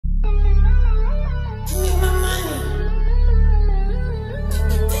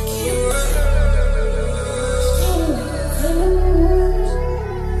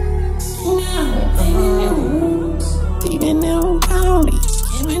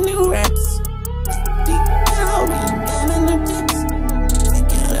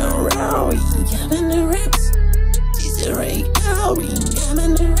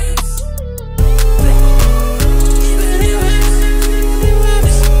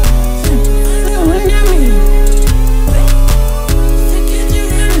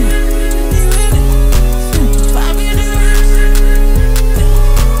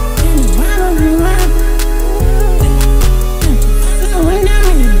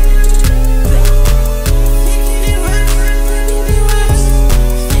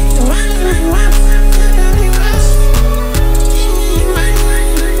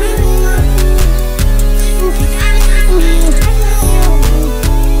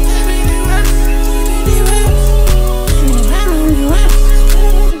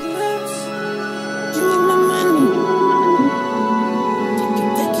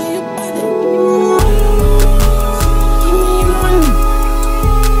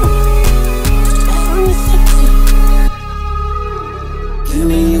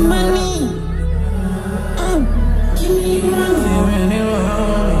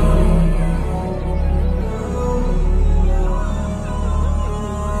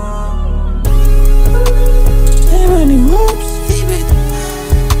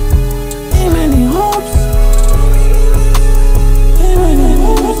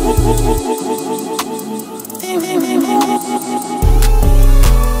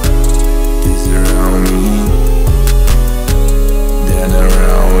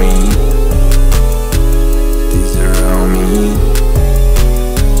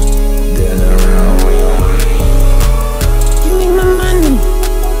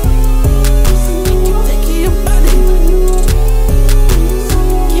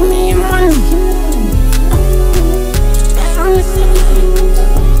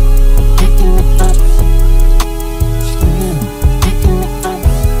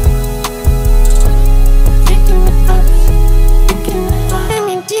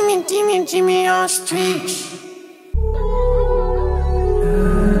streets.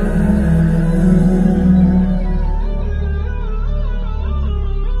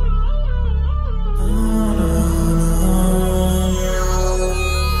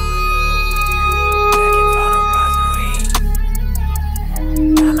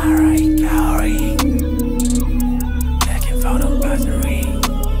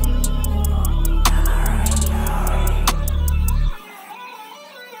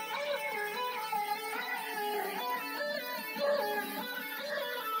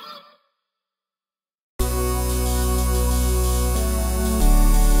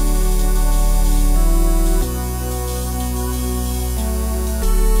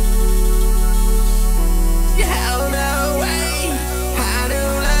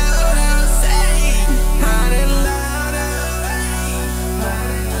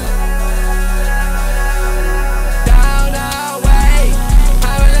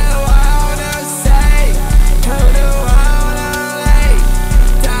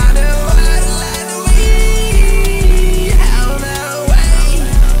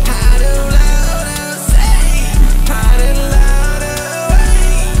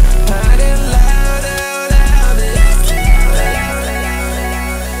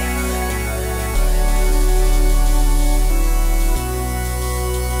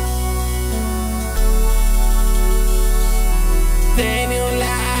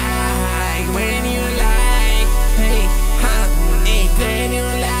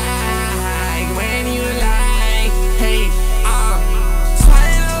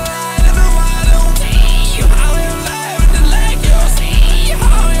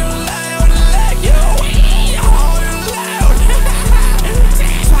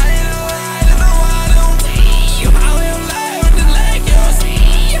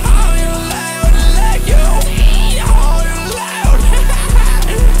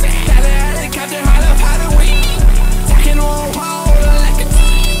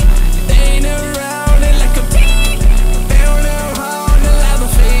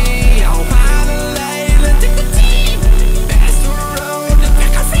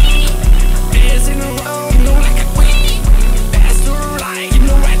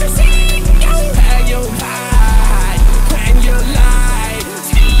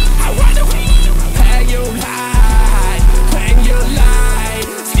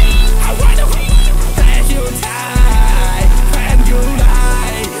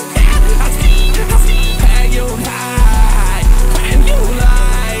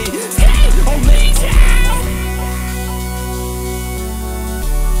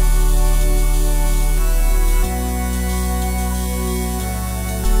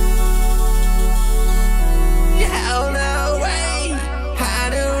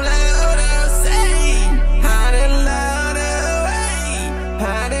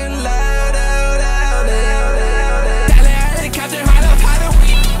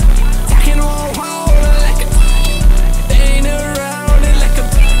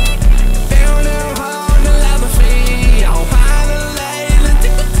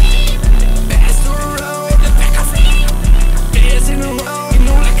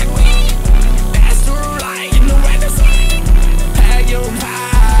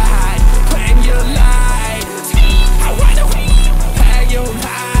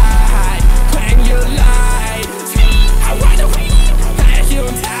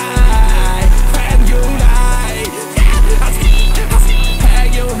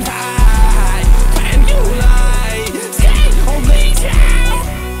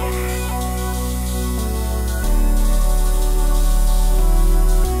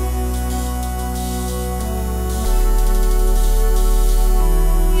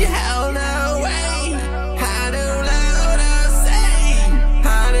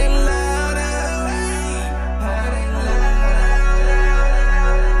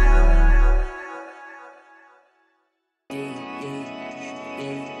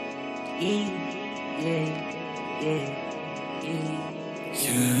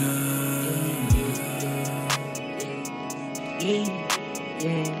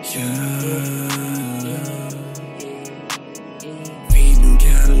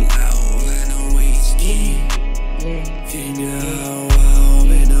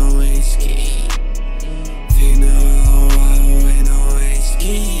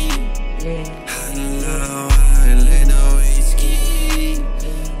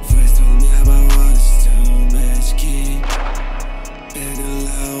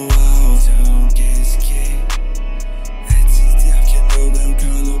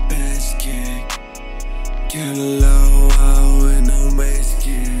 Best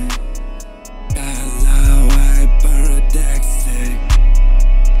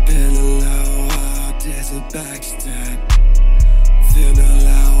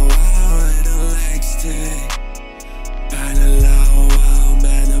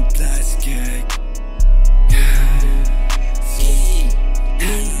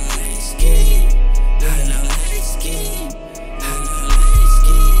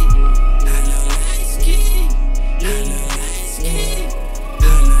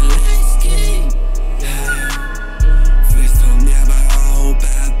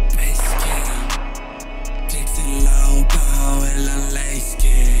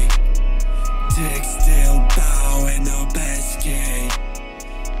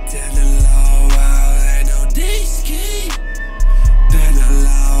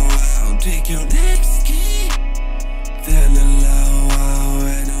take your next key. Then allow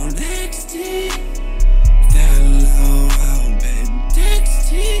out no next tea. Then allow out been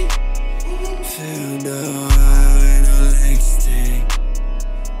texting. Feel no out no next thing.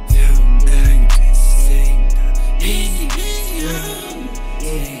 Feel back to sing.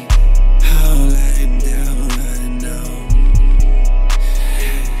 How letting down, I know.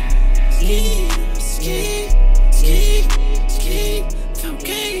 Ski, from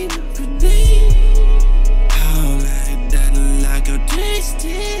game of me. How letting down like a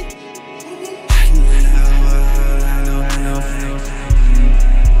tasted. I know.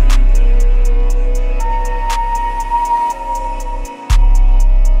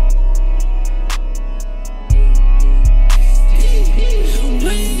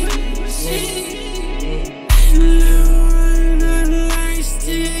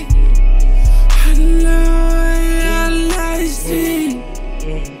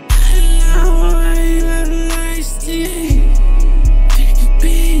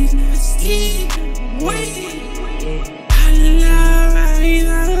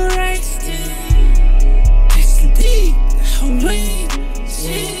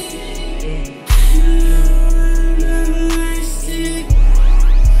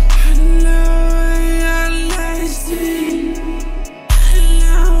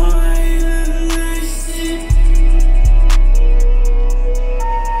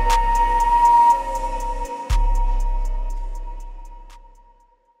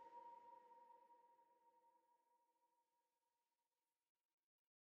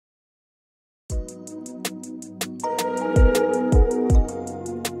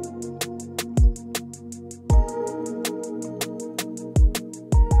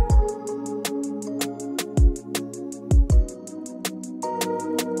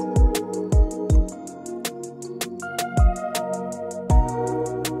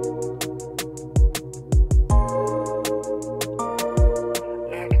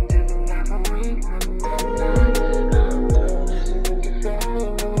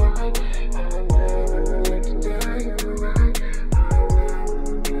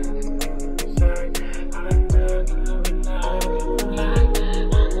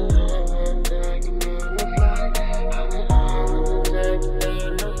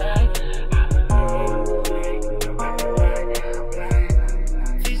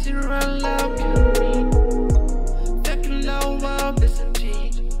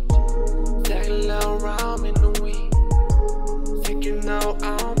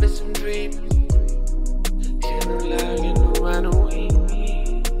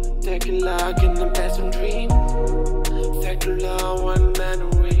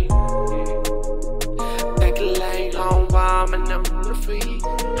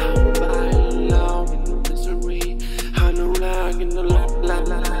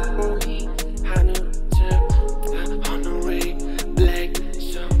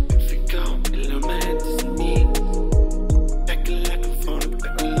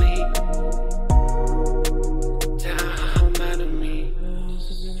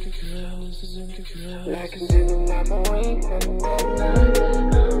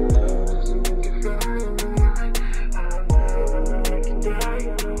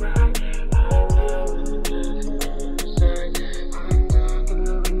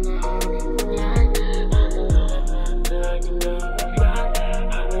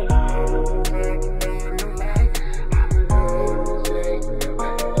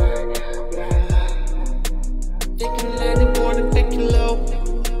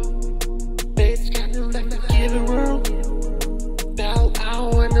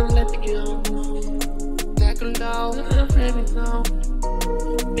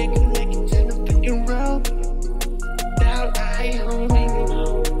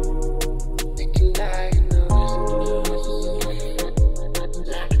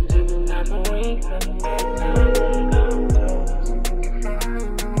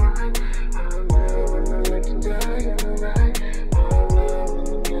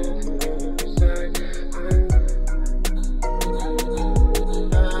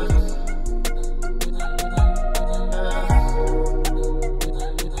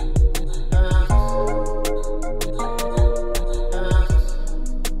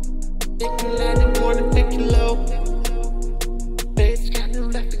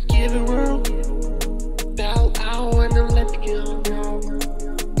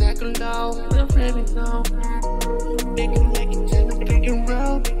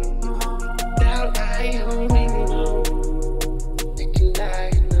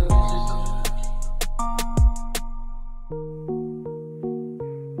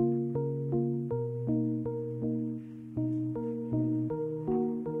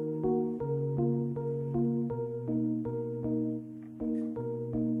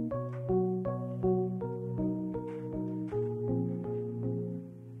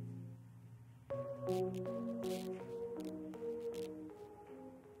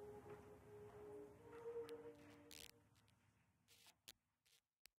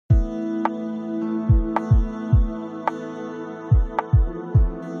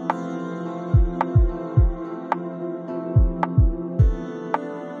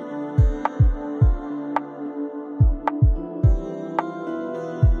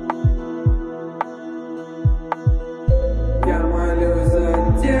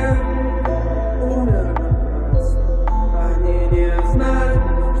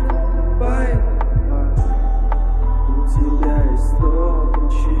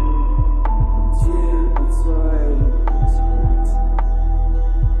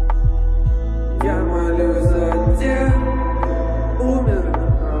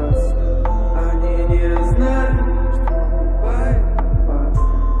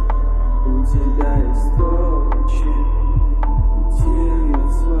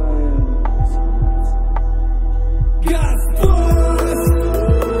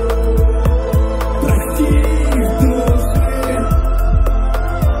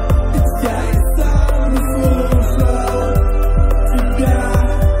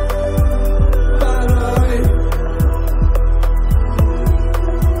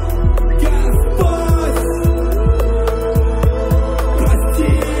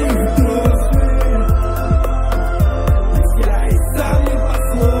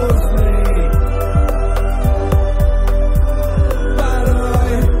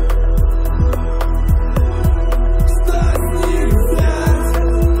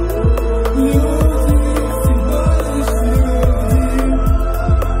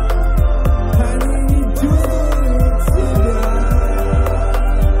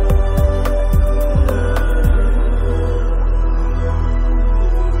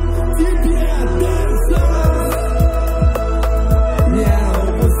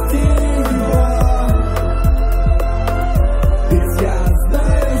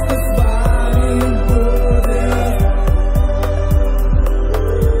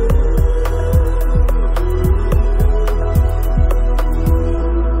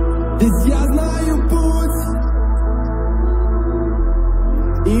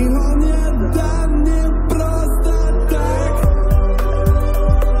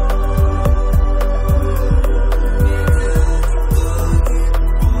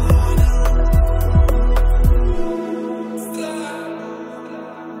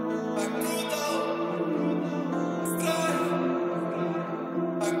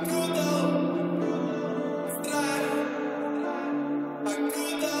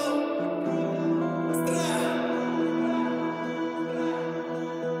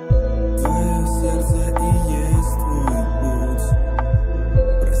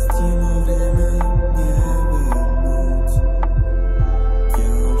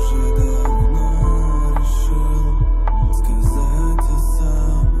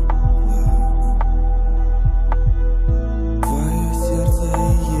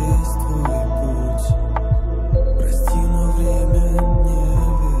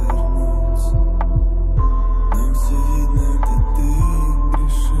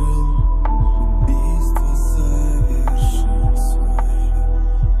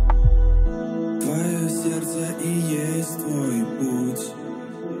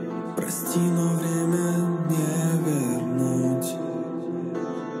 найти, но время не вернуть.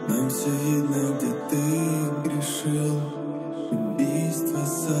 Нам все видно, где ты грешил, убийство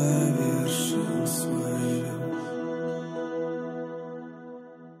совершил свое.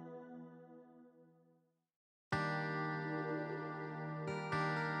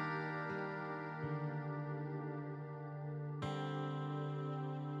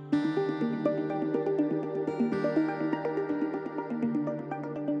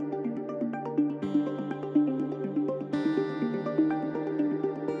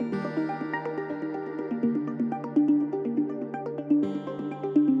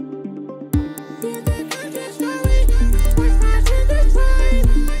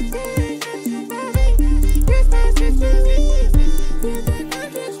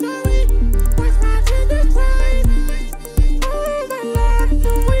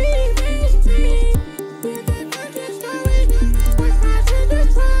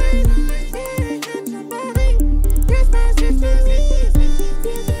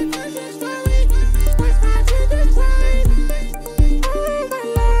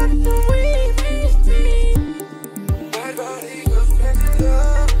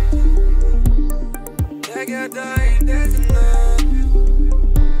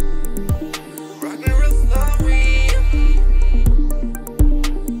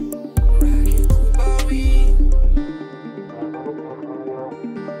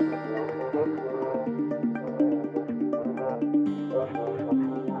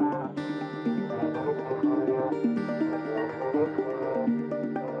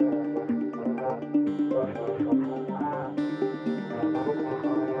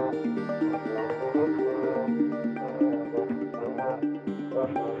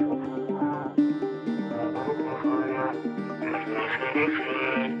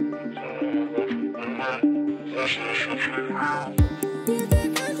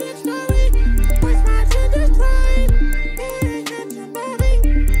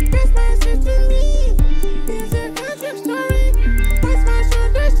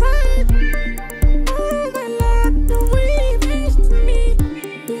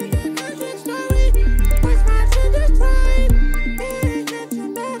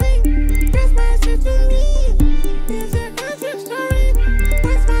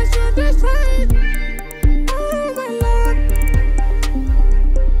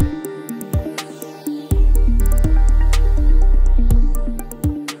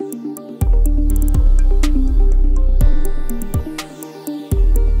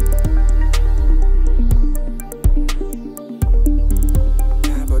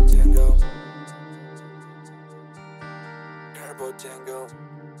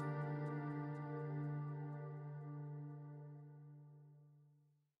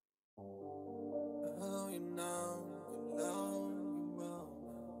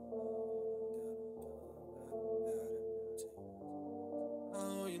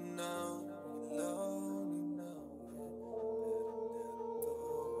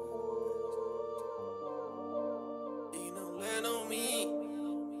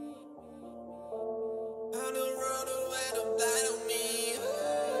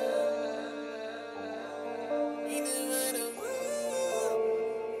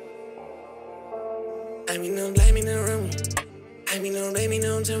 I mean, no blame me, no wrong me. I mean, no blame me,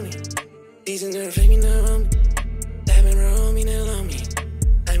 no tell me. These and girls, me, no wrong me. That been wrong me, no love me.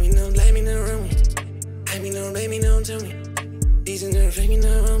 I mean, no blame me, no wrong me. I mean, no blame me, no tell me. These and girls, me,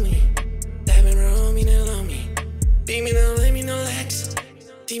 no wrong me. That been wrong me, no love me. Beat me, no blame me, no legs.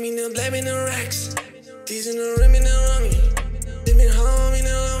 Team me, no blame me, no racks. These and no rim me, no wrong me. They been home me,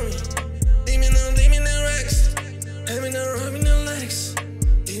 no love me. Leave me, no racks. I mean, no wrong me, no legs.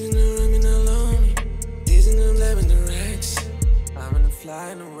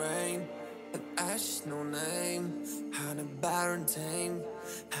 Fly in the rain, but I just no name. How the barren tame,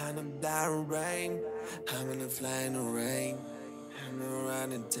 how the barren rain. I'm gonna fly in the rain, I'm gonna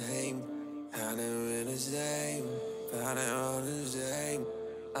ride the tame. How the wind is same, how the all the same.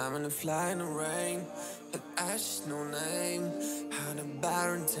 I'm gonna fly in the rain, but I just no name. How the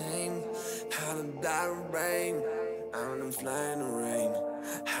barren tame, how the barren rain. I'm gonna fly in the rain,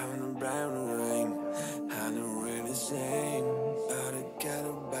 how the barren rain. How the rain is same. I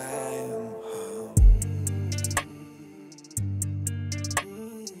gotta buy him home.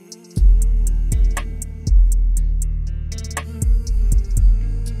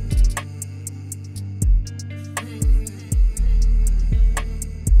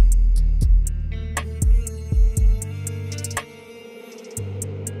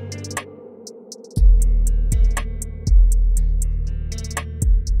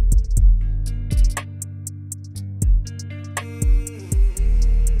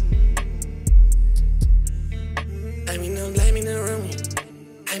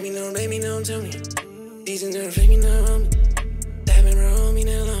 me, no Tony. These in the fake me, no on me. That been roll me,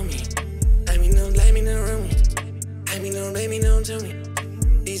 no on me. I mean, no blame me, no on me. I mean, no blame me, no Tony.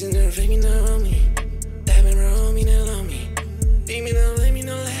 These in the fake me, no on me. That been roll me, no on me. Leave me, no blame me,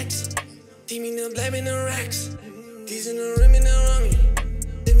 no legs. Leave me, no blame me, no racks. These in the rim, me, no on me.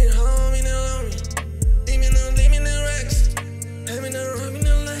 Leave me home, me, no on me. Leave me, no blame me, no racks. I mean, no roll me,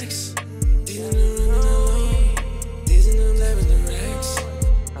 no legs. These in the rim, me, no on me. These in the blame me, no racks.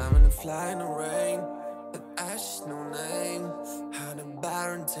 I'm in the fly in the rain. But I just no name. How the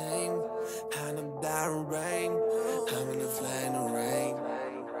barren tame. How the barren rain. I'm in the fly in the rain.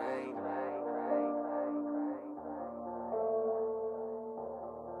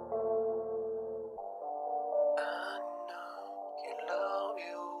 I know you love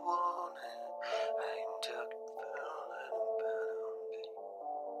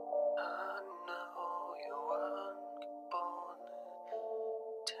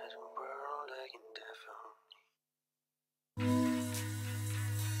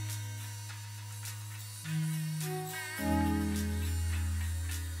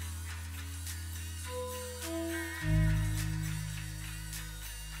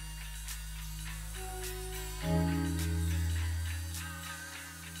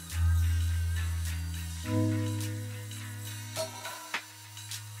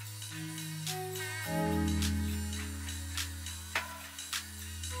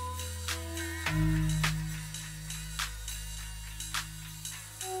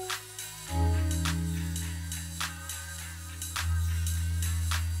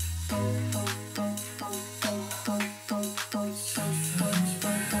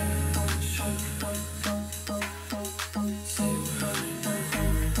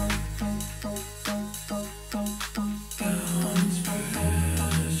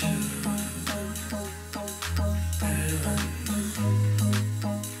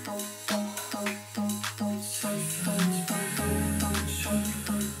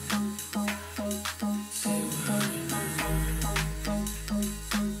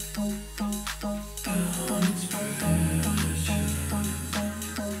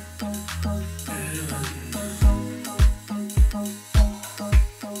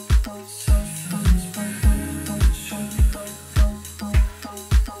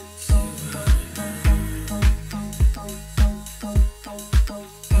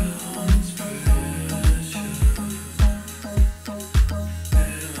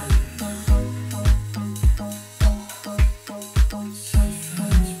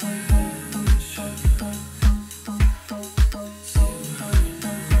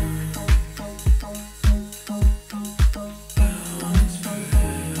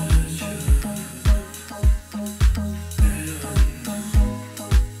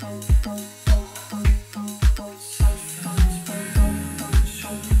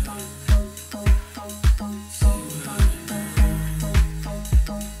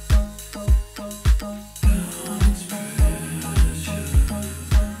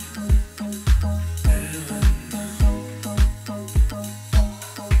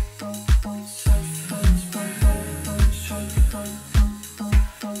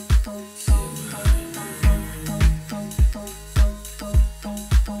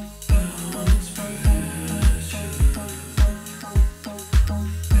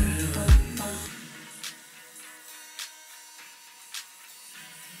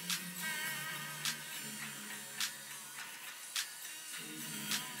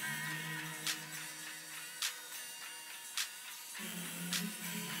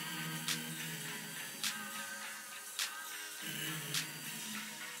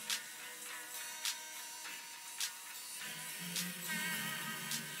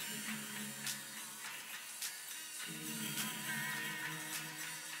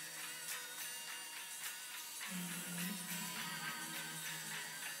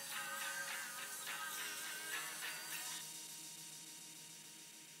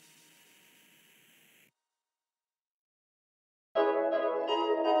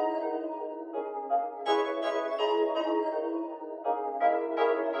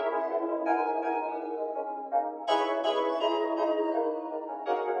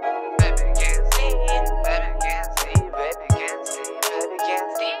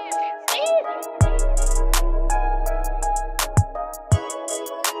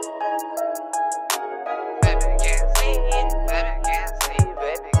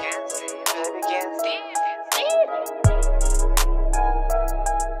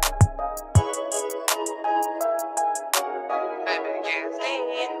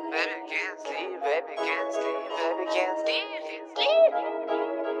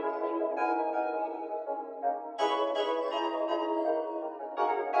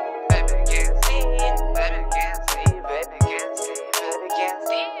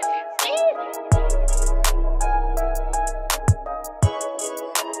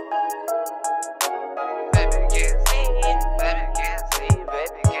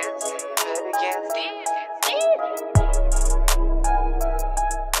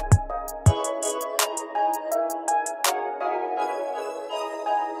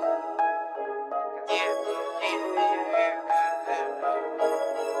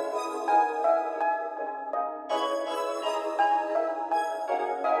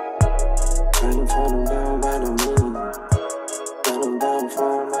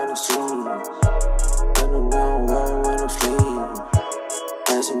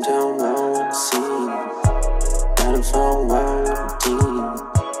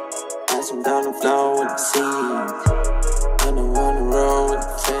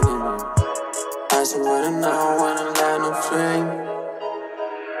better know when I'm down no flame.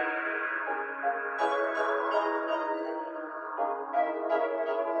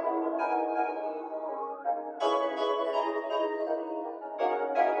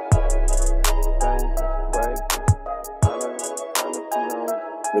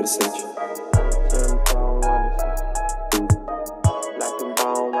 Research.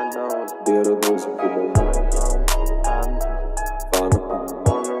 Beira doce pulmão.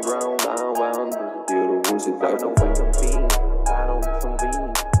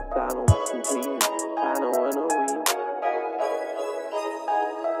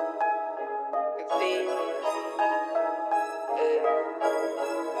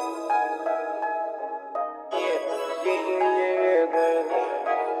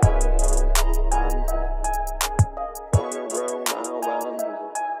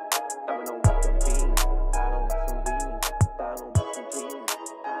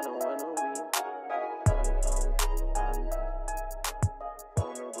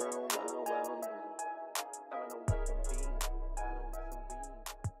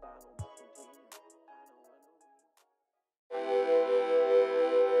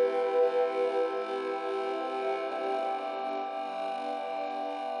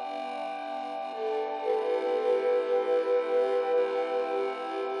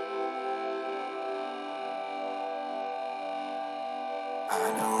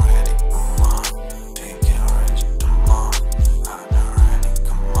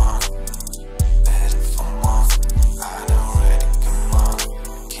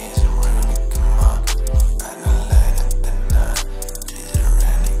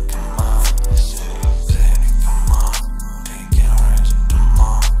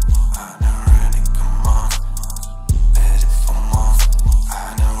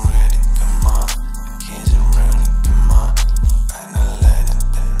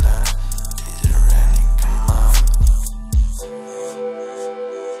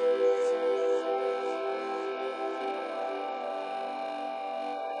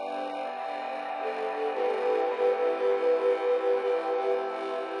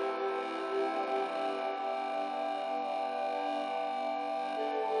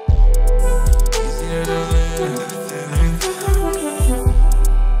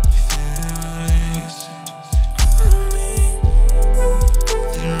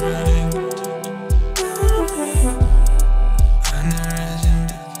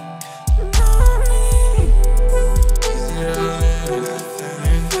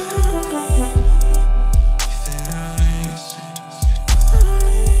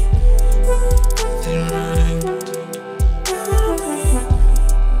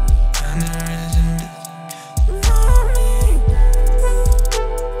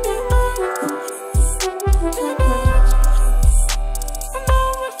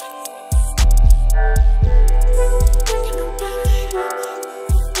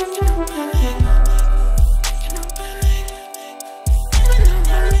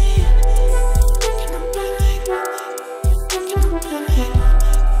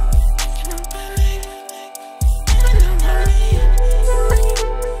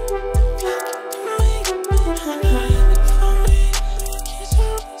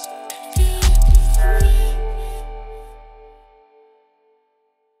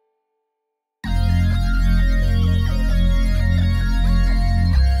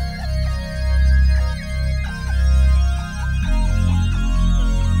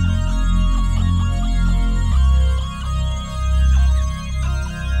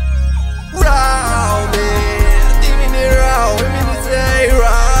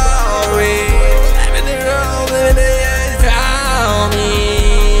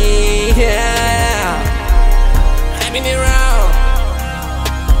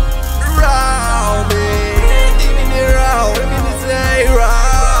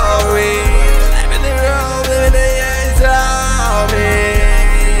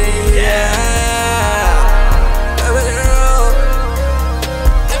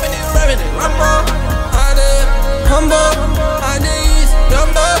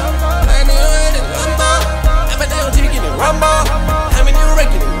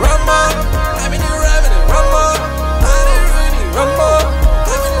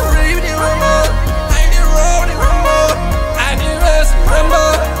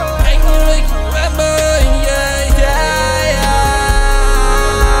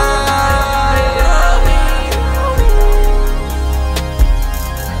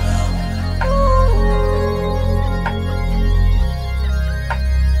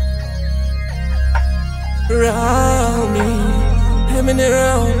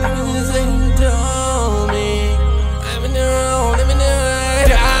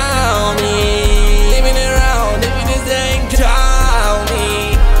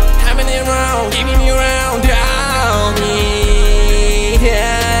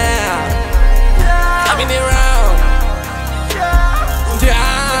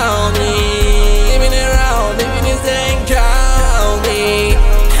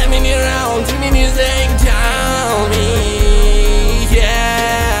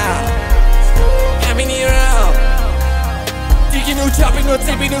 chopping, no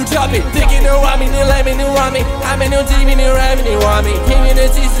tipping, no chopping. Thinking no rhyming, no laming, no rhyming. Having no teaming, no rhyming, no rhyming. Giving no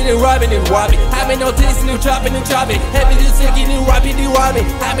teasing, no rhyming, no rhyming. Having no tasting, no chopping, no chopping. Having no singing, no rapping, no rhyming.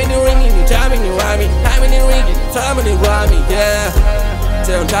 Having no ringing, no chiming, no rhyming. Having no ringing, no chiming, no rhyming. Yeah.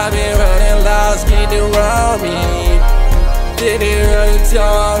 Don't time me running lost, getting around me. Didn't run until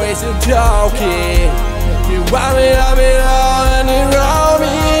I'm racing talking. You want me, I'm it all, and you roll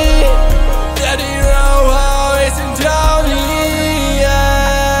me. Didn't run, I'm racing talking.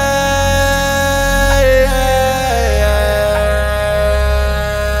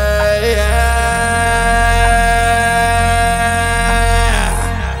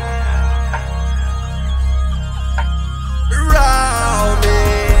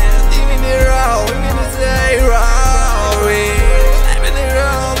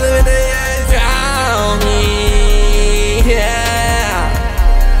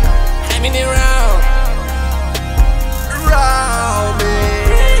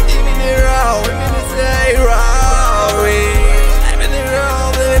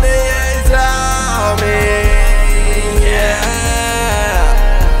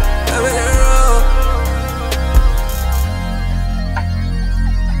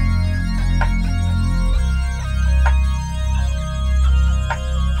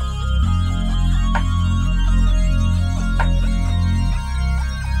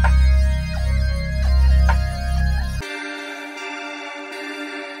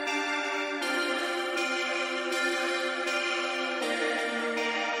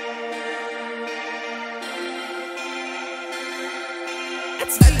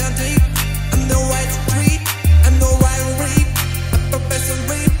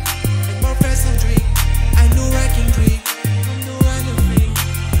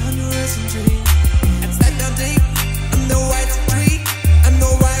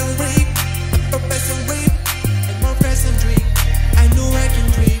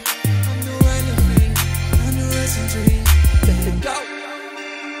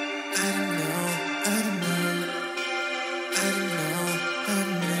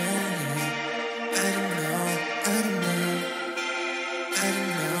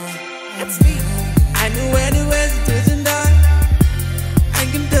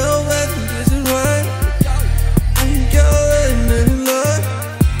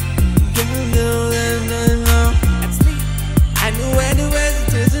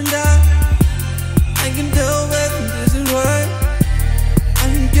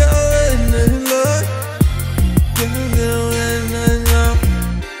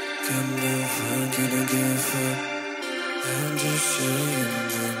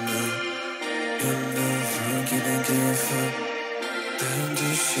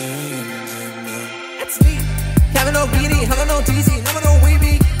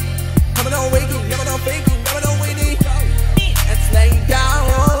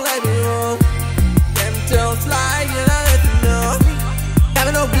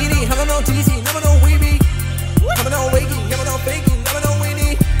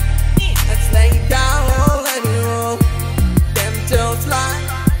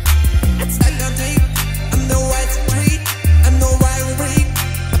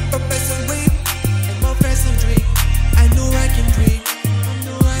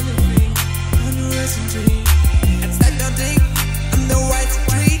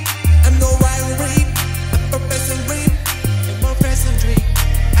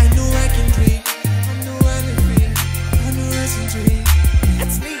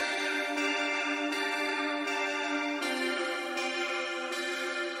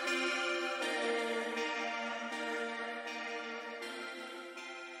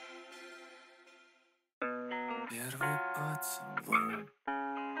 Первый поцелуй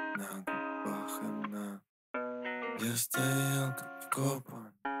на губах она. Я стоял как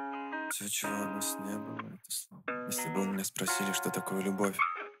вкопан. Все, чего у нас не было, это слово. Если бы у меня спросили, что такое любовь,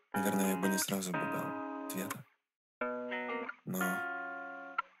 наверное, я бы не сразу бы дал ответа. Но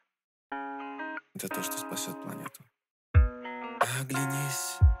это то, что спасет планету.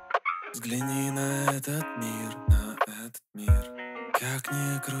 Оглянись, взгляни на этот мир, на этот мир. Как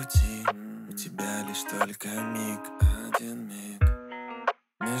ни крути, у тебя лишь только миг, один миг.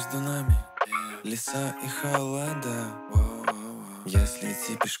 Между нами леса и холода. Если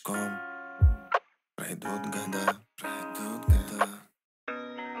идти пешком, пройдут года, пройдут года.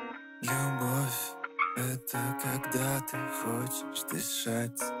 Любовь — это когда ты хочешь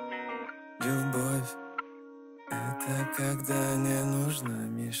дышать. Любовь — это когда не нужно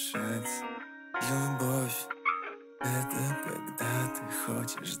мешать. Любовь — это когда ты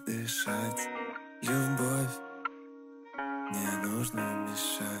хочешь дышать. Любовь — не нужно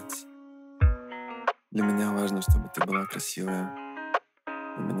мешать. Для меня важно, чтобы ты была красивая,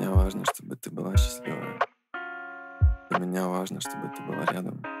 Для меня важно, чтобы ты была счастливая. Для меня важно, чтобы ты была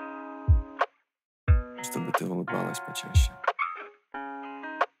рядом. Чтобы ты улыбалась почаще.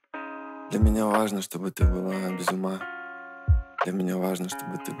 Для меня важно, чтобы ты была без ума. Для меня важно,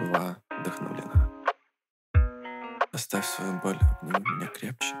 чтобы ты была вдохновлена. Оставь свою боль, обними меня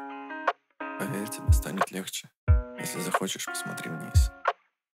крепче. Поверь, тебе станет легче. Если захочешь, посмотри вниз.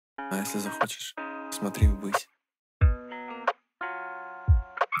 А если захочешь, посмотри ввысь.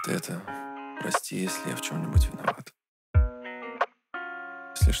 Вот это, прости, если я в чем-нибудь виноват.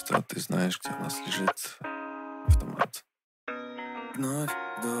 Если что, ты знаешь, где у нас лежит автомат. Вновь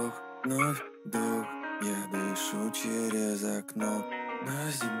вдох, я дышу через окно.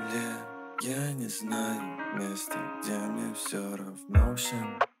 На земле я не знаю места, где мне все равно.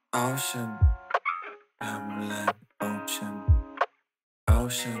 Ocean, I'm like ocean.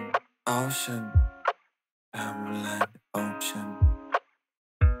 Ocean, I'm like ocean.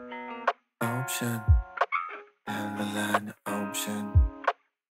 Ocean, I'm like ocean.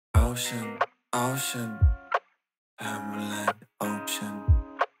 Ocean, I'm like ocean.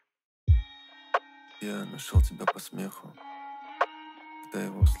 Я нашел тебя по смеху. Когда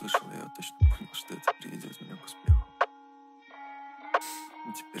его услышал, я точно понял, что это приведет меня к успеху.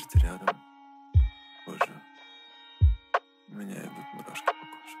 И теперь ты рядом. Боже, у меня идут мурашки по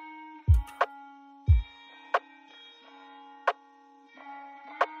коже. Это правда.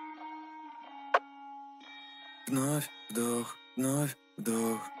 Вновь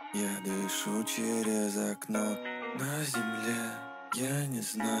вдох, я дышу через окно. На земле я не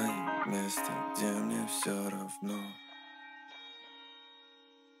знаю места, где мне все равно.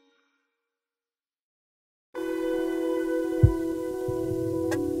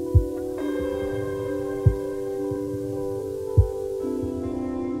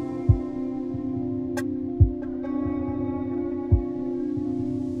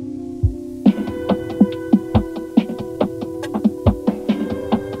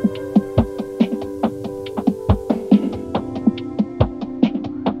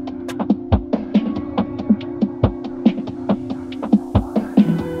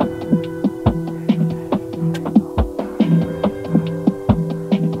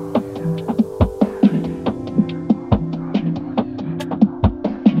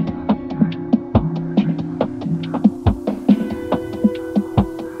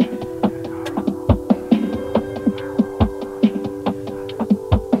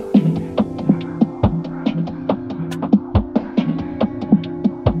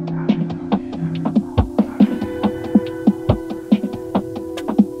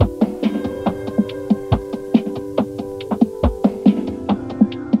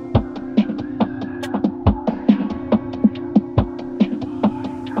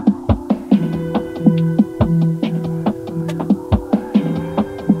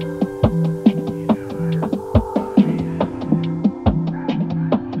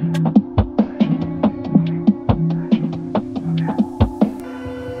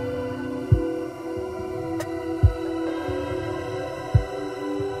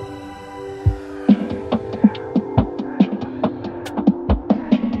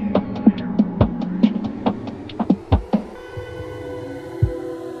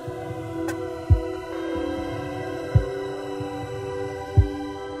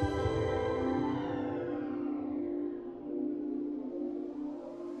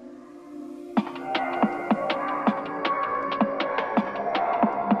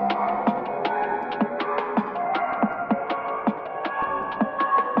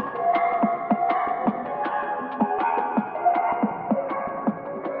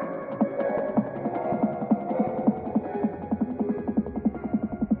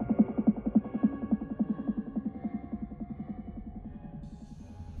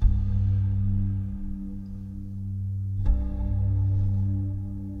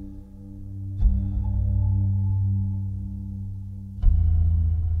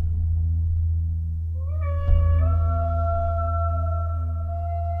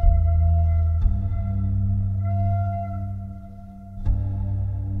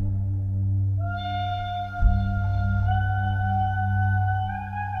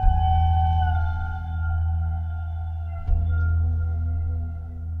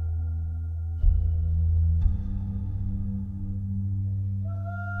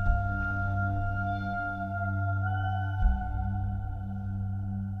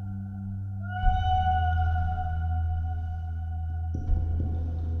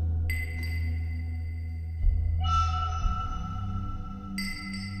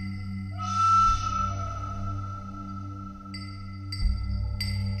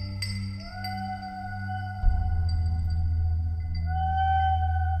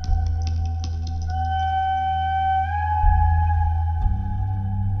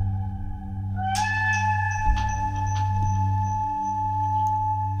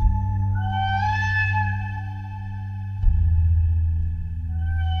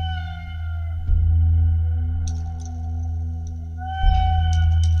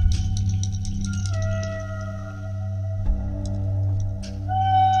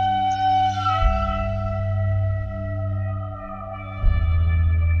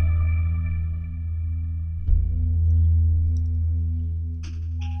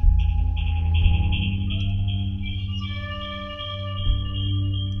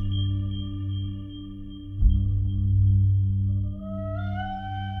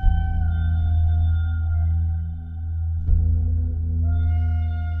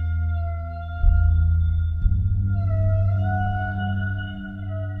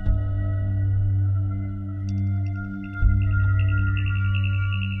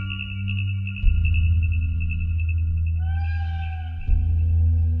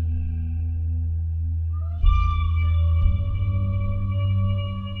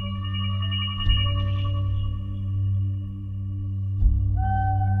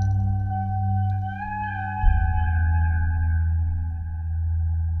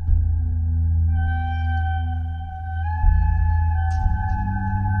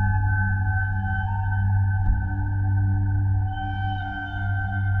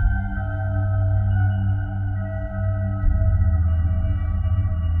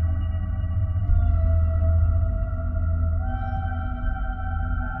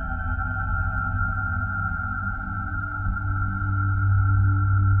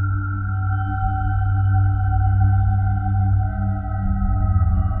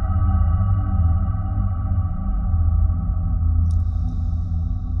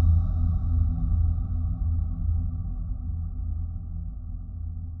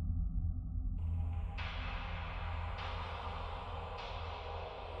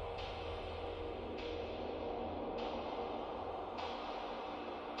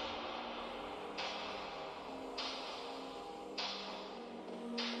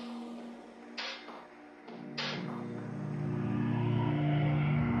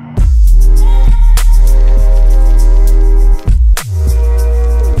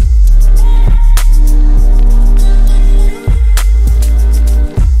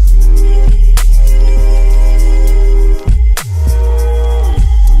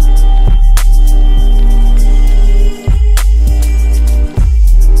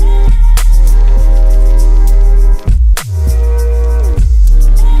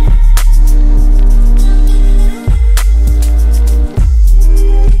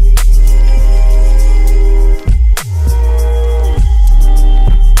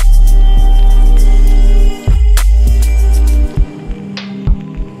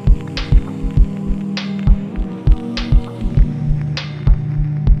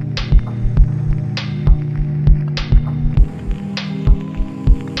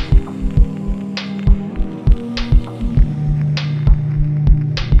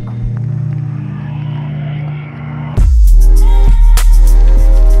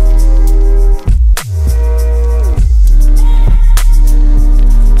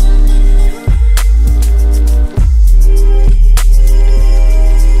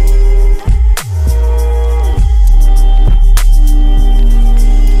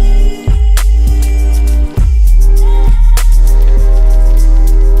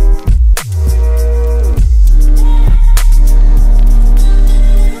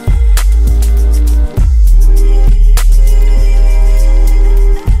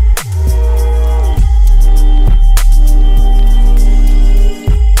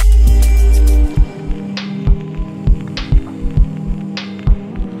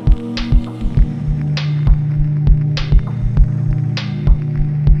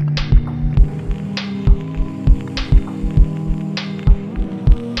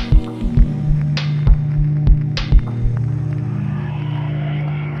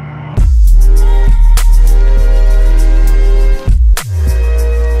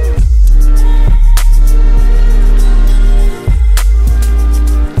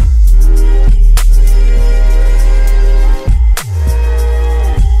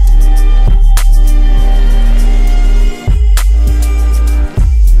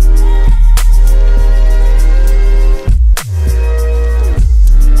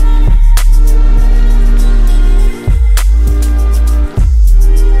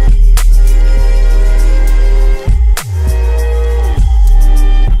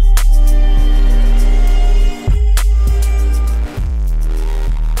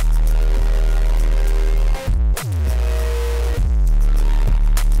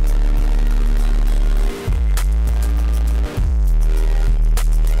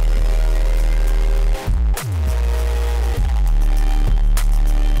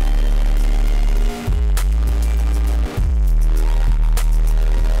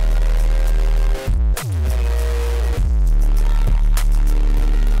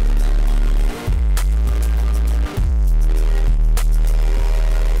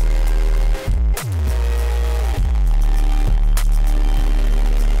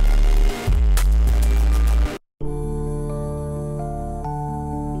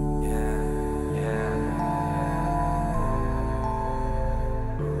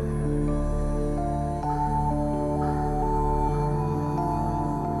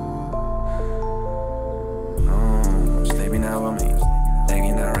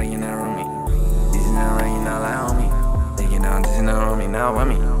 now want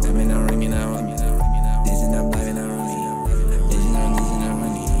me. I'm in a ring, now want me. This and I'm living around me. This and I'm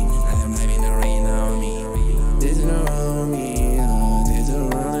around me. I'm living a ring, now want me. This and around me. This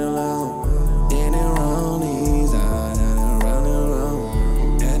and around and around. And around these, and around and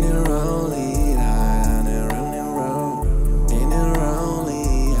around. And around these, and around and around. And around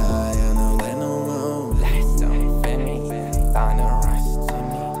these, and no let no more. Lights don't fit me. Down the rush to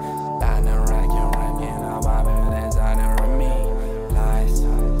me. Down the rack, you're running. I'm bobbing inside the rim me. Lights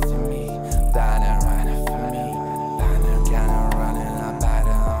to me. Down the running for me. Down the counter running. I'm by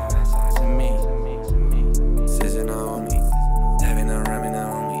the all to me. Sitting on me. Having a ramming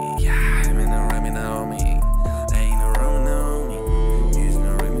on me. Yeah, having a ramming on me. Laying a ramming on me. Using a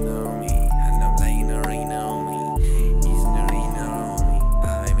ramming on me. And I'm laying a ring on me. Using a ring on me.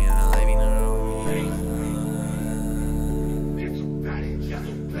 I'm living on me.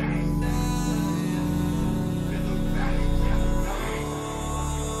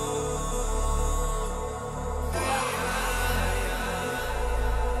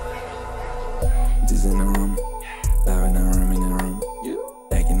 This in the room, living in the room, in the room.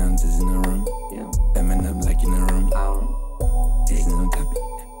 Backing on this in the room. I'm in the black in the room. This in the topic.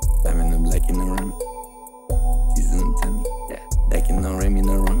 I'm in the black in the room. This in the tummy. Back in the room, in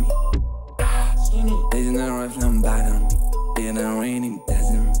the room. This in the rough, I'm bad on me. In the raining,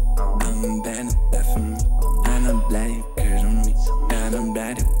 doesn't. I'm bad, bad for me. I'm a bloody curse on me. Got a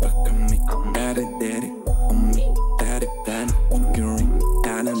bloody fuck on me. Got a daddy on me. Got a bloody fucking ring.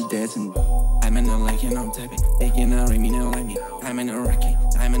 Got a dancing. I'm in a like and I'm tapping. Taking a ring, no like me. I'm in a rocky.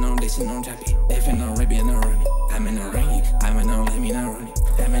 I'm in a this and I'm tapping. If in a rib and a running. I'm in a ring. I'm in a like me, no running.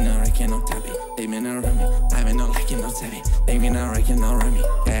 I'm in a wreck and I'm tapping. They in a rummy. I'm in a like and I'm tapping. They in a wreck and I'm rummy.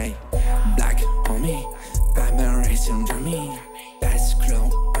 Hey, black on me. I'm a racing dummy. That's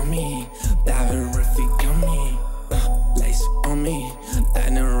close on me. That a refit on me. Lace on me.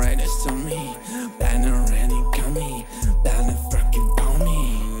 That no riders on me. That no running on me. That no fucking on me.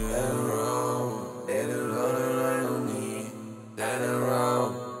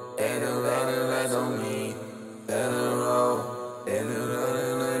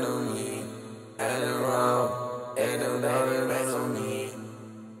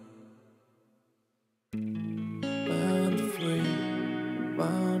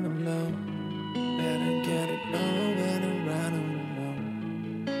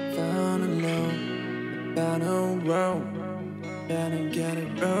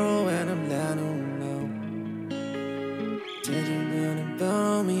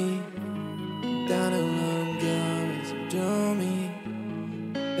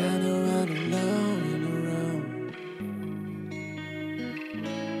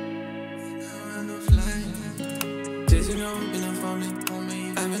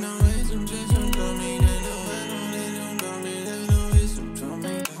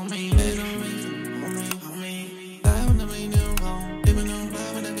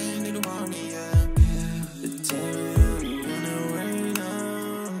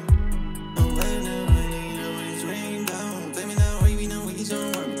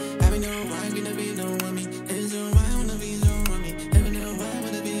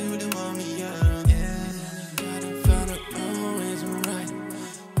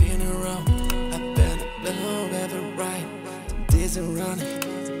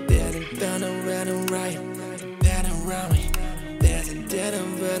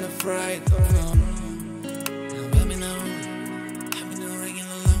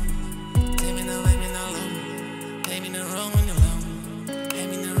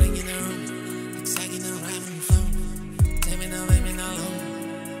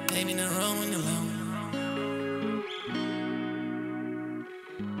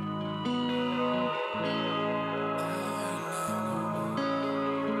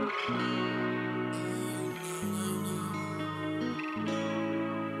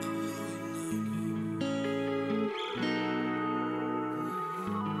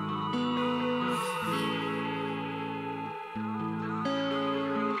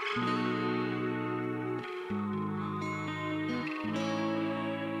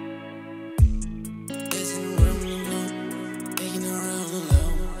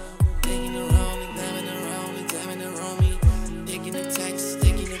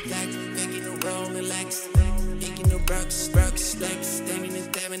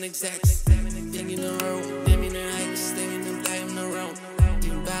 Exacts, thinking the road, naming the hikes, thinking the time the road.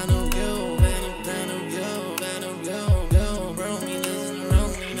 Think about no go, bro. Me listen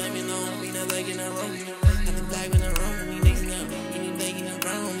around me, let me know. Me not liking the road. Got the black when I roll me, next up. Any baking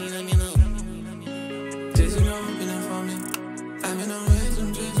around me, let me know. Just you know, been up for me. I'm in a way,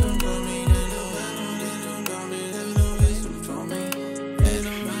 some just don't call me. They know I don't call me. They know it's for me.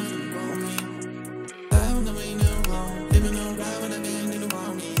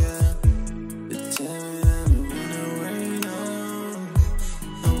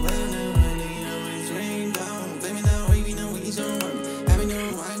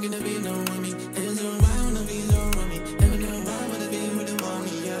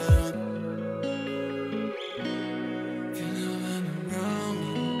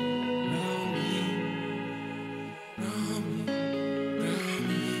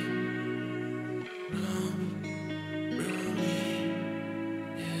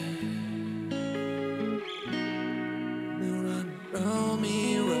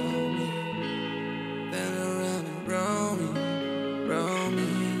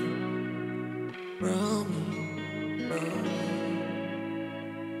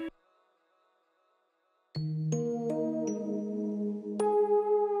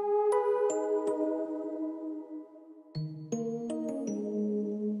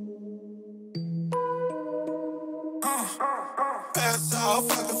 pass out,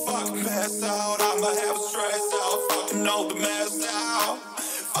 fucking pass out. I'ma have a stress out, fucking know the mess out.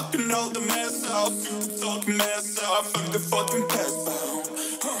 Fucking know the mess out, super talking mess out. Fucking pass out.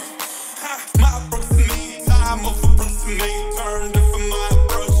 My proximity, time of proximity turned it for my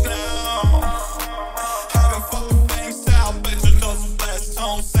approach now. Having fucking things out, bet you know some blast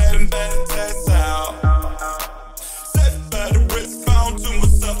tone, setting better tests out. Set better risk, found to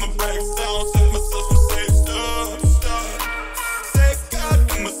myself my breakdown, set myself some safe stuff. Safeguard,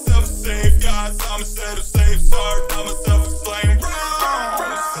 do myself a safeguard, I'm a set of safe start, I'm a self-explain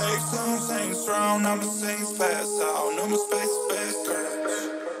round. Safe zone, same strong, I'm a safe pass out, no more space, girl.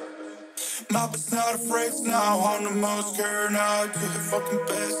 My bitch not afraid now, I'm the most scared now, do the fucking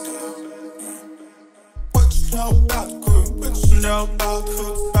best now. What you know about the crew, what you know about the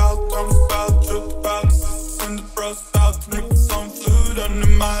hoods, about drums, about truth, about sisters and the bros, about the niggas on fluid, on the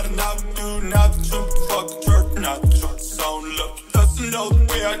mind, and now we do, now the truth, fuck the church, not the church, so look. Doesn't know the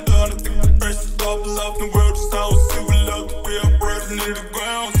way I done, I think the press is double up, the world is now, see we love the way I'm breathing in the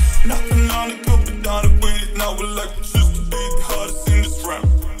ground. Nothing on it, could be done it with it, now we like it used to be the hardest in this round.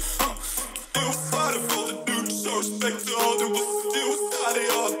 It was fighting for the dude, so respect to all that was still started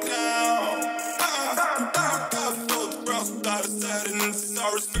all down. I feel the ground, so that is sad, and it's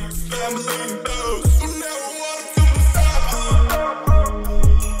our respect to family and those who never wanted to be sad.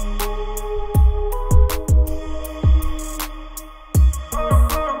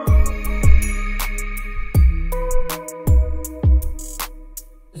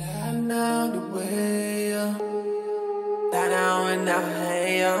 Lying out the way, that now and now, hey,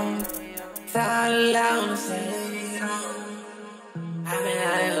 Thought aloud to say, I mean,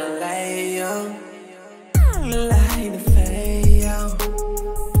 I ain't lay, like the fail.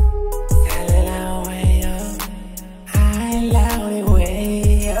 Tell it way, I loud it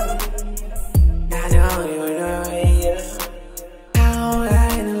way, I know you know it, I'm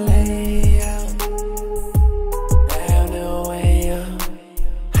like the lay, loud the way,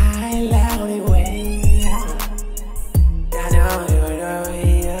 I loud it way, I know you know it.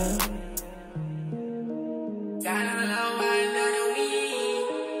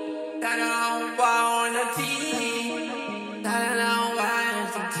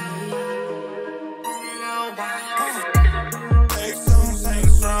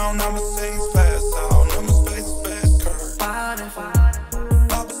 I'm a safe pass out, no more space, curve.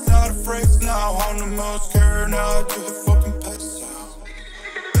 Papa's not afraid now, I'm the most scared now, do the fucking pass out.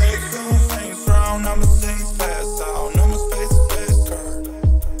 Take some things round, I'm a safe pass out, no more space, curve.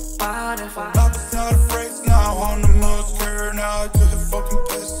 Papa's not afraid now, I'm the most scared now, do the fucking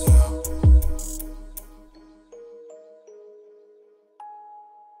pass out.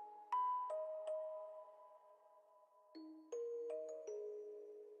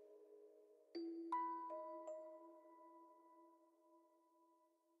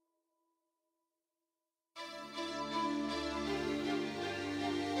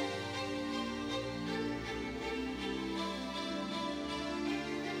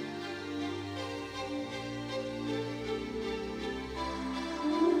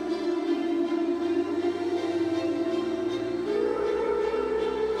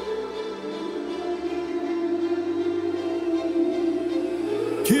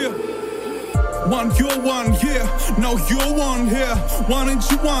 Yeah, one, you're one, yeah, now you're one here. Why don't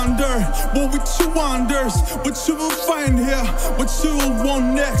you wonder, what with your wonders, what you will find here, what you will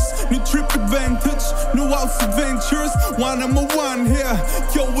want next. New trip advantage, new house adventures, one I'm a one here.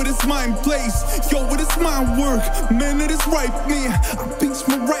 Yo, it is my place, yo, it is my work, man, it is right me. I pinch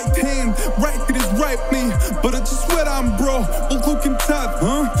my right hand, right it is right me, but I just sweat I'm bro, but looking tight,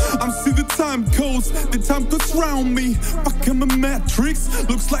 huh? I'm see the time codes round me. Fuck, I'm a matrix,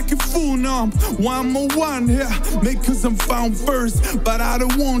 looks like a fool now. Why I'm a one here, make cause I'm found first, but I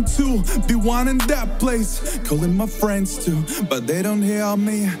don't want to be one in that place. Calling my friends too, but they don't hear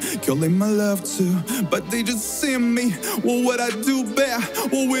me. Calling my love too, but they just see me. What would I do better?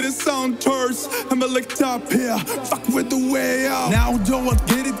 What with the sound turns? I'm a like top here, fuck with the way out. Now don't I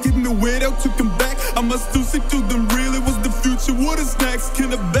get it, give me weight out to come back. I must do sick to them really, what's the future, what is next?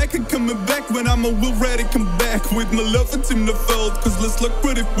 Can I back and coming back when I'm a will ready come back. With my love it's in the field, cause let's look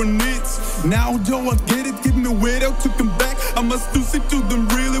ready for needs. Now don't I get it, give me weight out to come back. I must do sick to them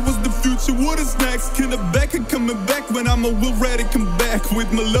really, what's the future, what is next? Can I back and coming back when I'm a will ready come back.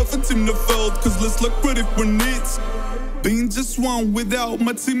 With my love it's in the field, cause let's look ready for needs. Being just one without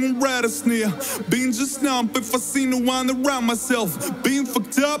my team and riders near. Being just numb if I see no one around myself. Being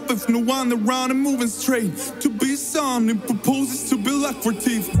fucked up if no one around and moving straight. To be son and proposes to be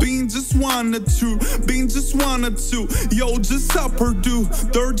lucrative. Being just one or two, being just one or two. Yo, just up or do,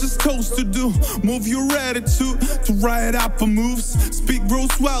 they're just toast to do. Move your attitude to ride up a moves. Speak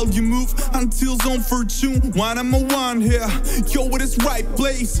gross while you move until zone fortune. One I'm a one here. Yo, it is right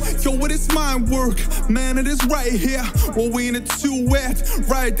place. Yo, it is my work. Man, it is right here. Well, we ain't it too wet.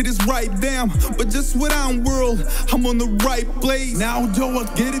 Right, it is right damn. But just without world, I'm on the right place. Now, though I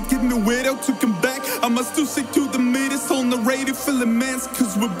get it, give me weight out to come back. I must still stick to the meters on the radio filaments.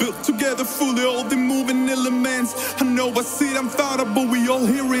 Cause we're built together fully, all the moving elements. I know I see it, I'm thought of, but we all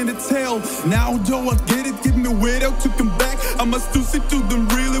hearing the tale. Now, though I get it, give me weight out to come back. I must still stick to them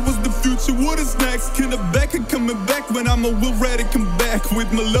really. What's the future? What is next? Can I back and coming back when I'm a will ready come back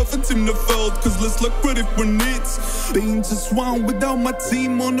with my love and team to fold. Cause let's look good if we need. Being just one without my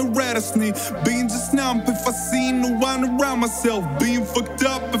team on the radar knee. Being just numb if I see no one around myself. Being fucked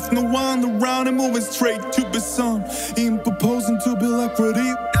up if no one around and moving straight to be son. In proposing to be like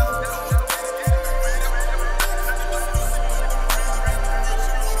ready.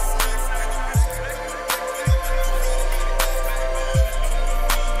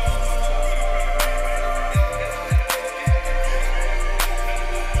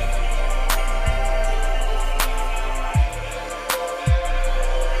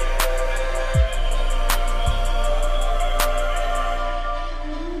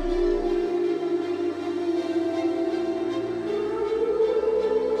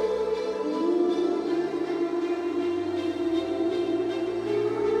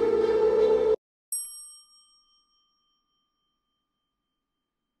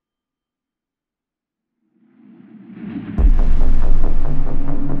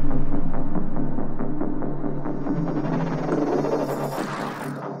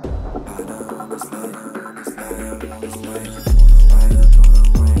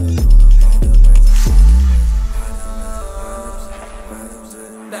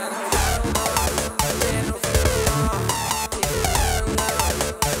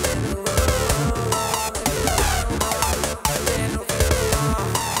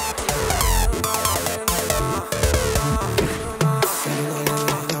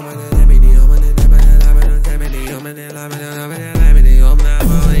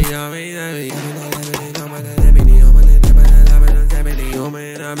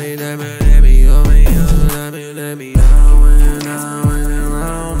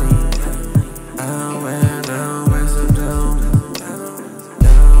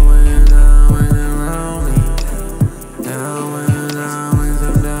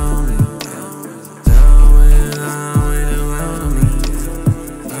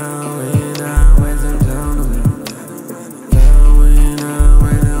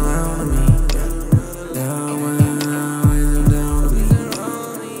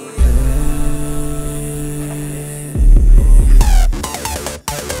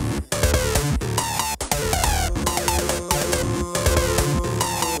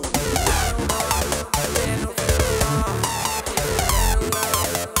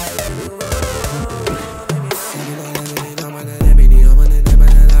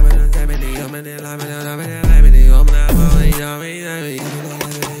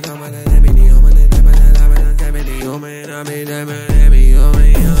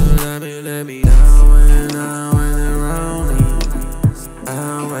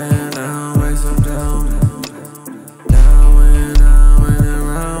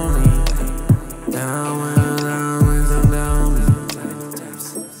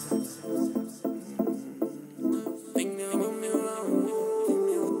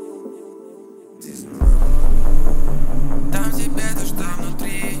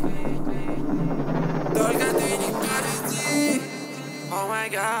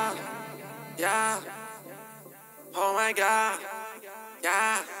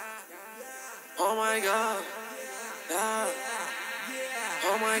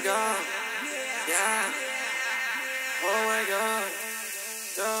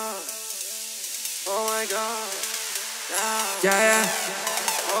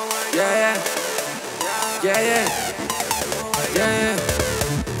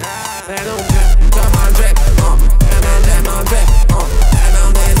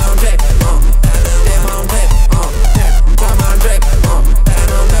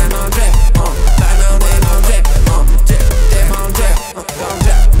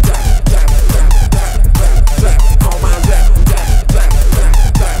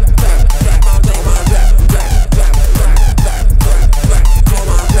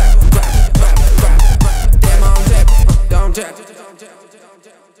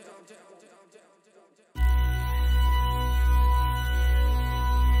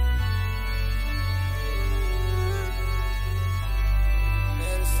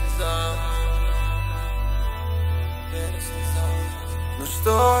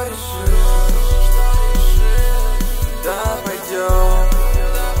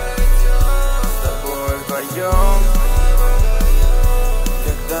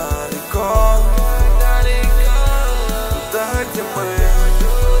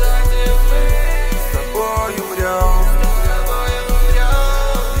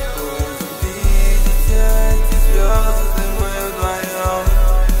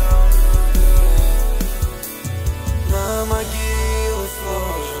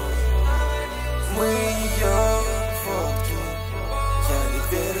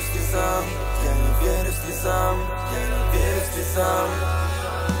 слезам, я не верю слезам.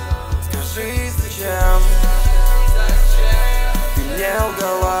 Скажи, зачем ты мне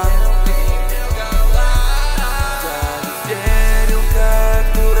лгала? Я не верил, как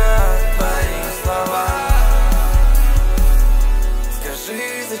дурак, твоим словам. Скажи,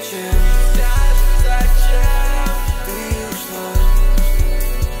 зачем ты ушла?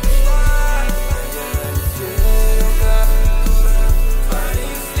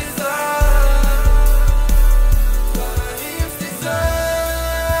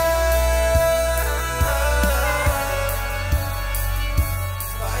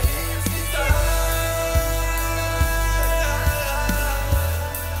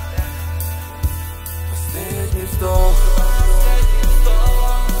 Вздох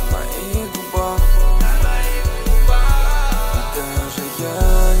на моих губах, и даже я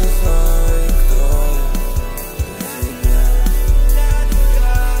не знаю, кто для тебя.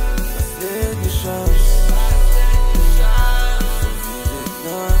 Последний шанс увидеть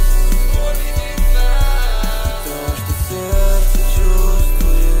нас, и то, что сердце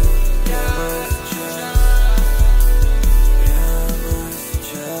чувствует прямо сейчас, прямо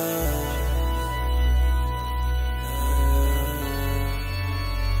сейчас.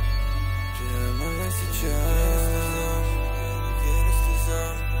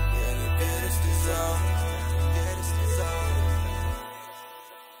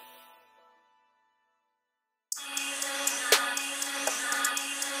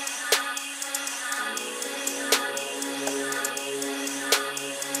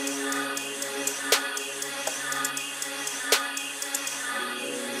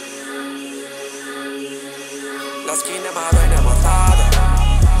 La schiena marrone mortado,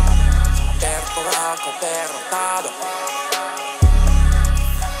 per coraco, per rotado.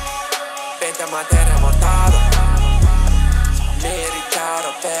 Penta materia mortado,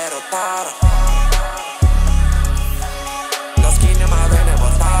 meritaro, per rotaro. La schiena marrone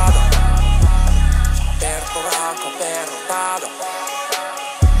mortado, per coraco, per rotado.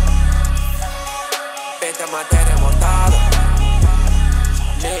 Penta materia mortado,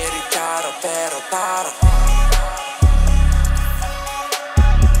 meritaro, per rotaro.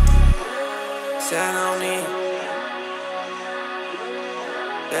 Sanoni,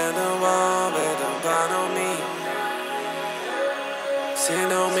 and the wall, but don't follow me.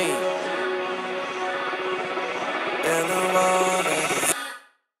 Send on me, and the wall, but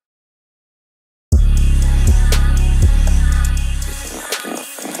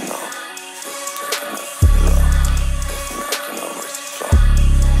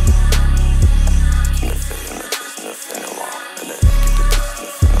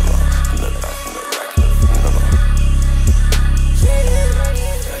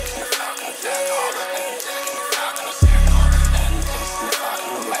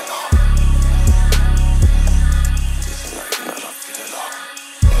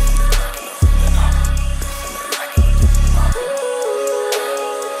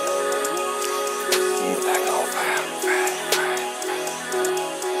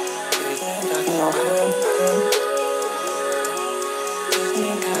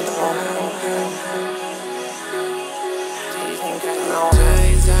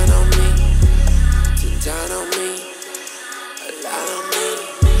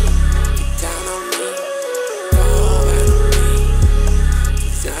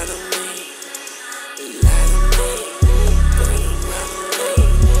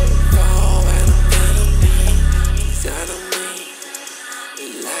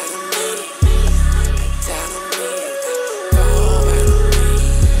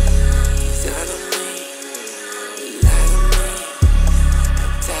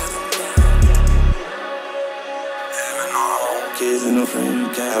kids in the frame,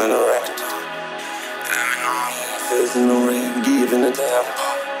 having a record. Fizz in the ring, giving a damn.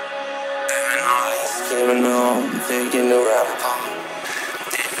 Skimming on, taking the rap.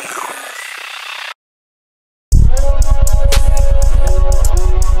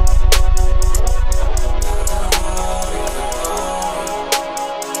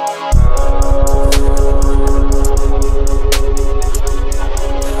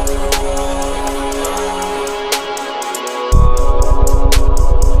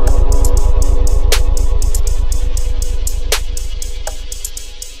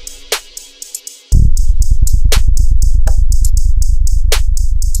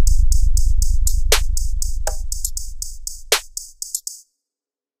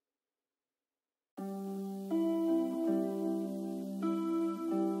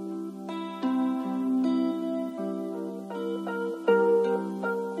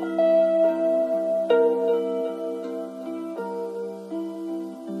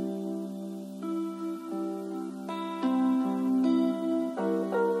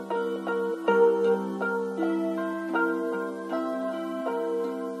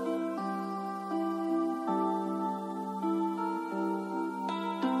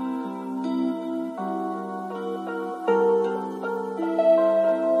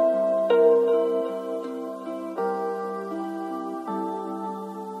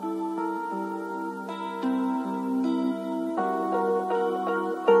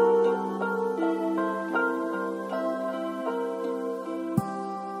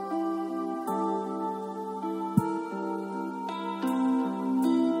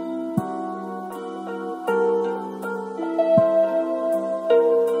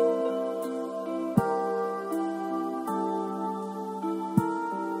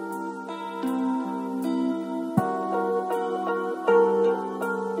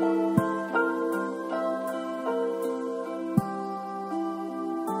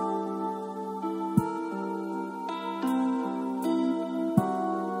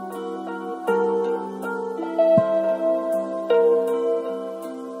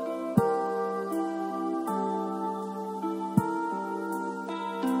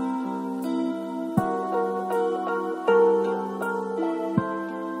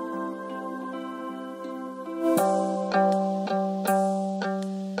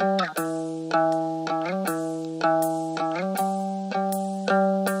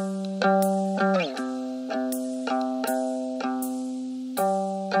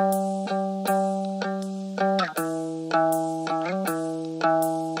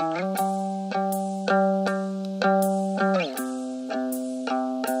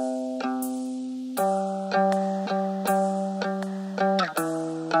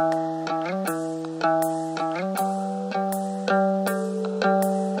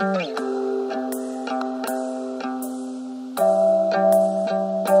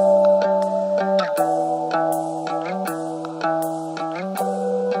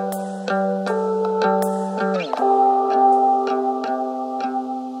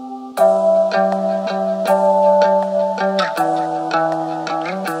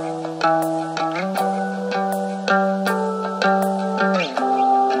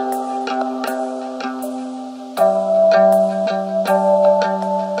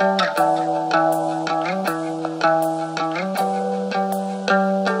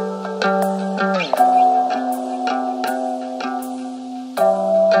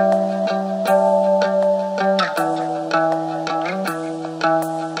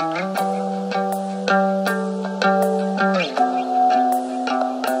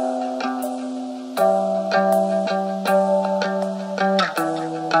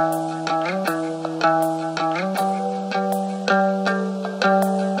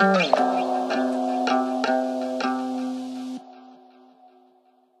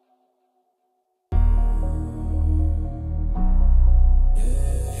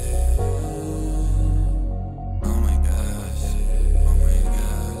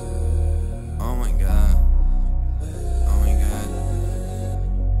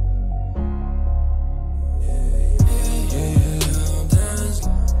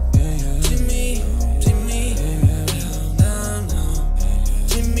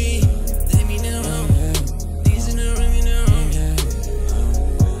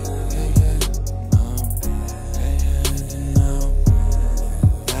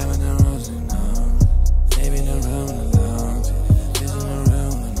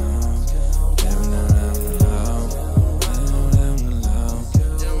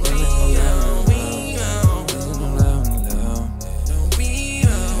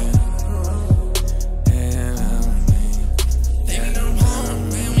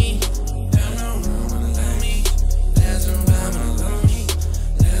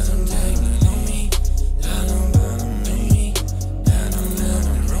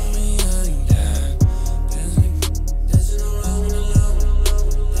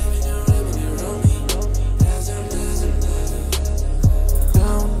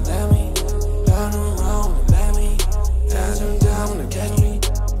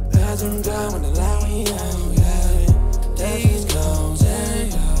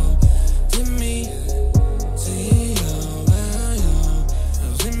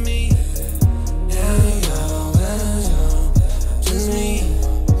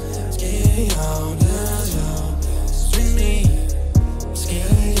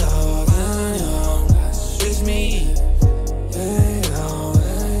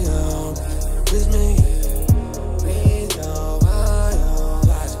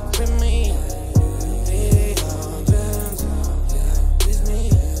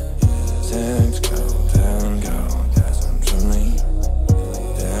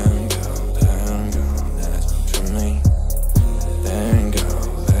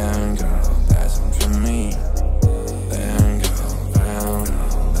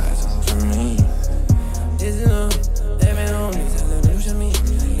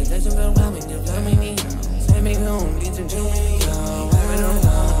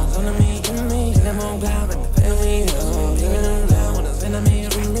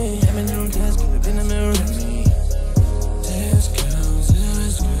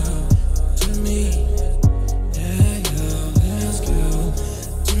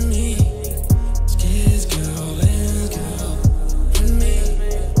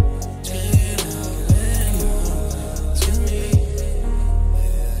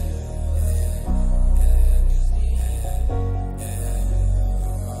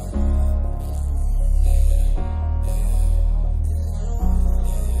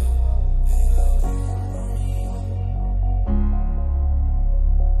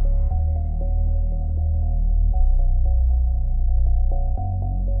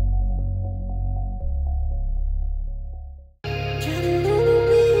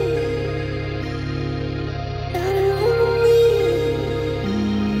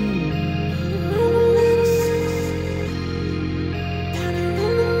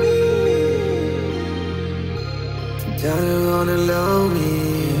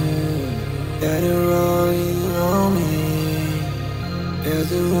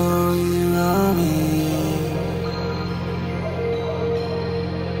 There's a rose around me.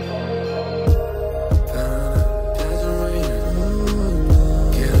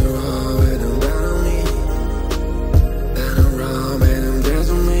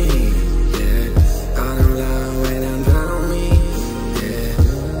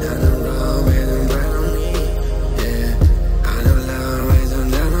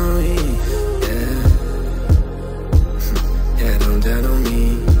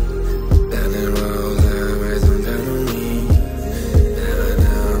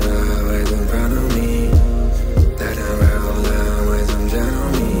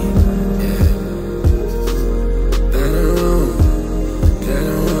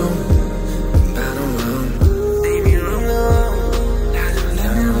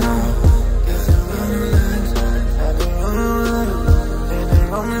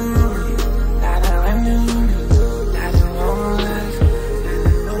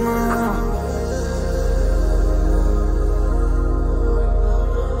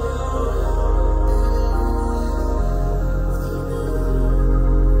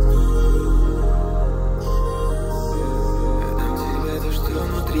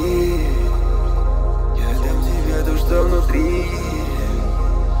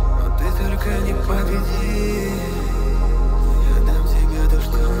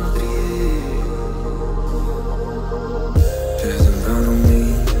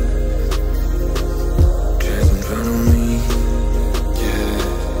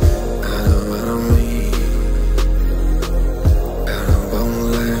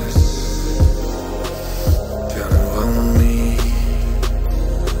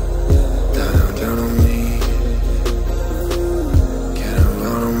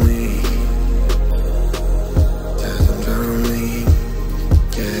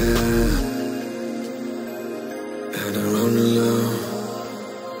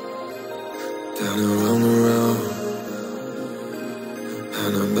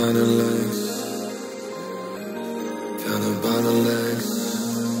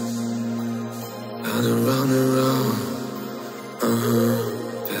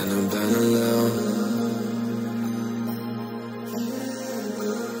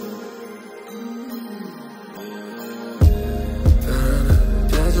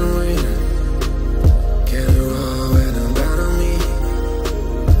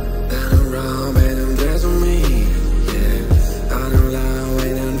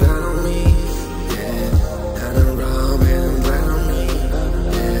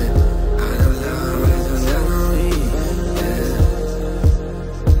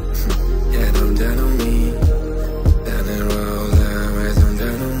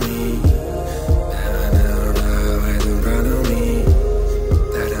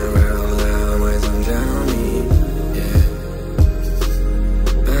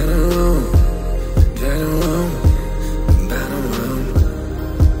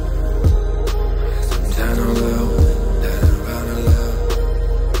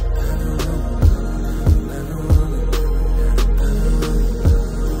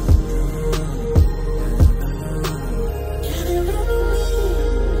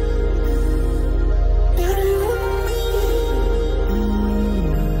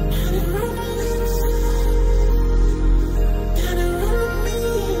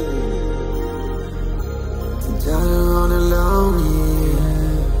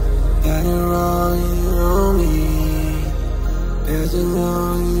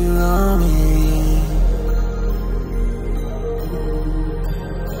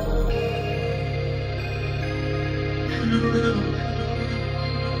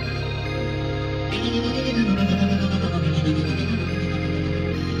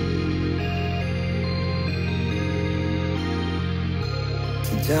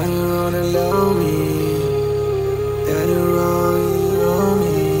 Down on allow me.